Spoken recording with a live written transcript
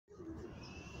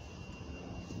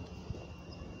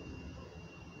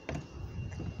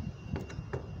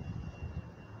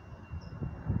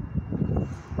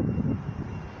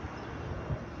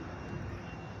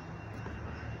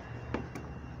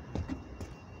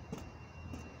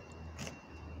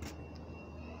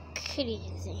Kitty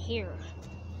isn't here.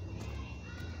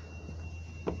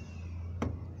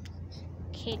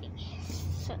 Kitty,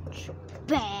 such a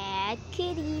bad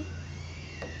kitty.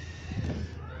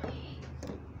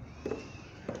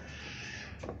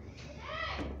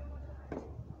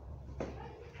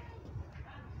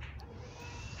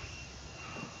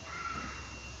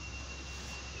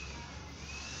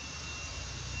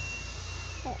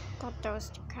 Oh, got those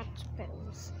two cat's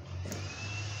pills.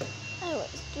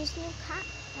 Anyways, there's no cat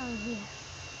down here.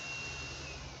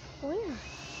 Where?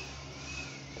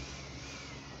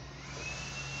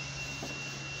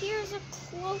 Here's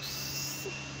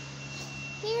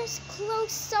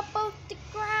close up of the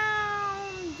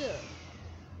ground.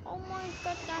 Oh my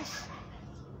goodness.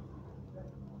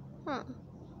 Huh.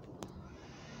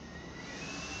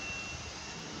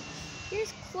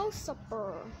 Here's close up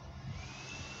of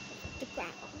the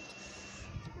ground.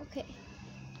 Okay.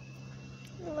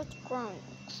 What the ground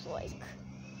looks like.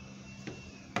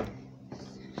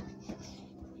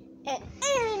 And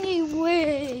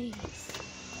anyways.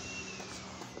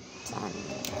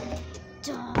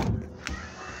 Done.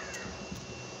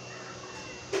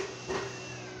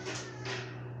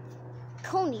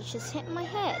 Coney just hit my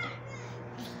head.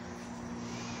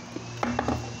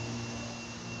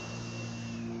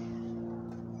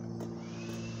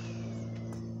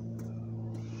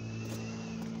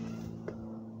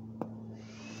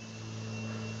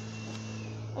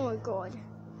 Oh my god.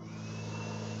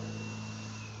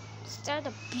 Is that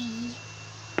a bee?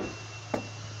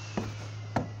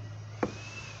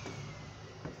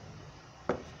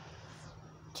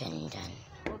 Dun.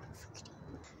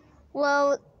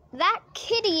 Well, that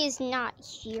kitty is not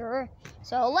here,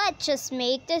 so let's just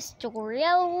make the story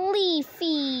a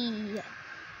Leafy.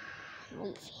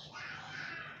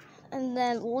 And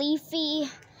then Leafy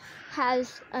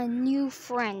has a new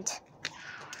friend.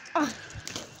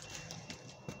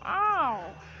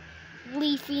 Ow!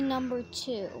 Leafy number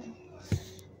 2,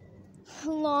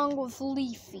 along with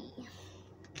Leafy.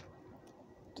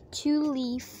 The two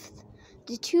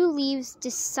leaves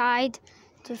decide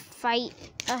to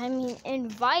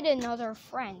invite another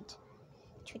friend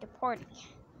to the party.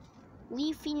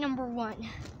 Leafy number 1.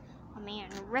 Oh man,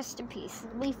 rest in peace,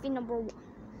 Leafy number 1.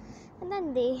 And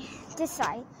then they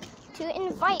decide to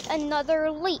invite another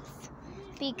leaf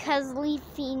because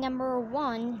Leafy number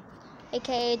 1,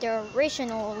 aka the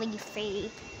original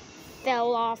Leafy,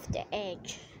 fell off the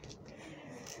edge.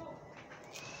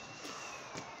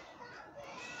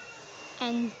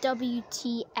 And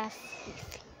WTF.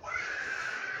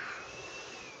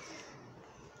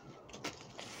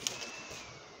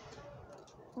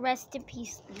 Rest in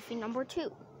peace, Leafy number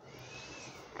 2.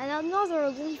 And another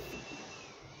Leafy.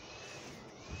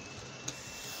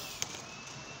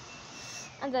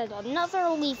 And then another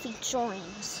Leafy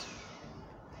joins.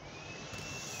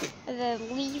 And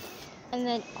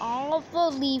then all of the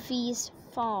Leafies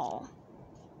fall.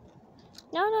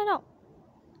 No.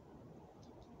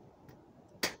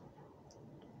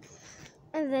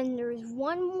 And then there's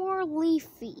one more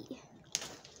Leafy.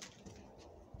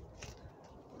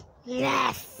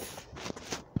 Yes!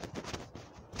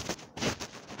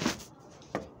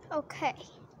 Okay.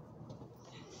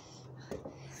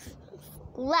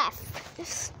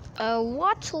 Left.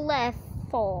 Watch left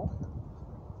fall.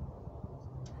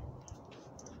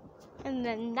 And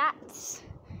then that's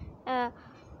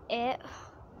it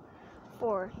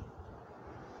for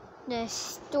the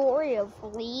story of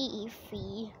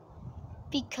Leafy.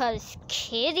 Because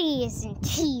Kitty isn't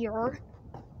here.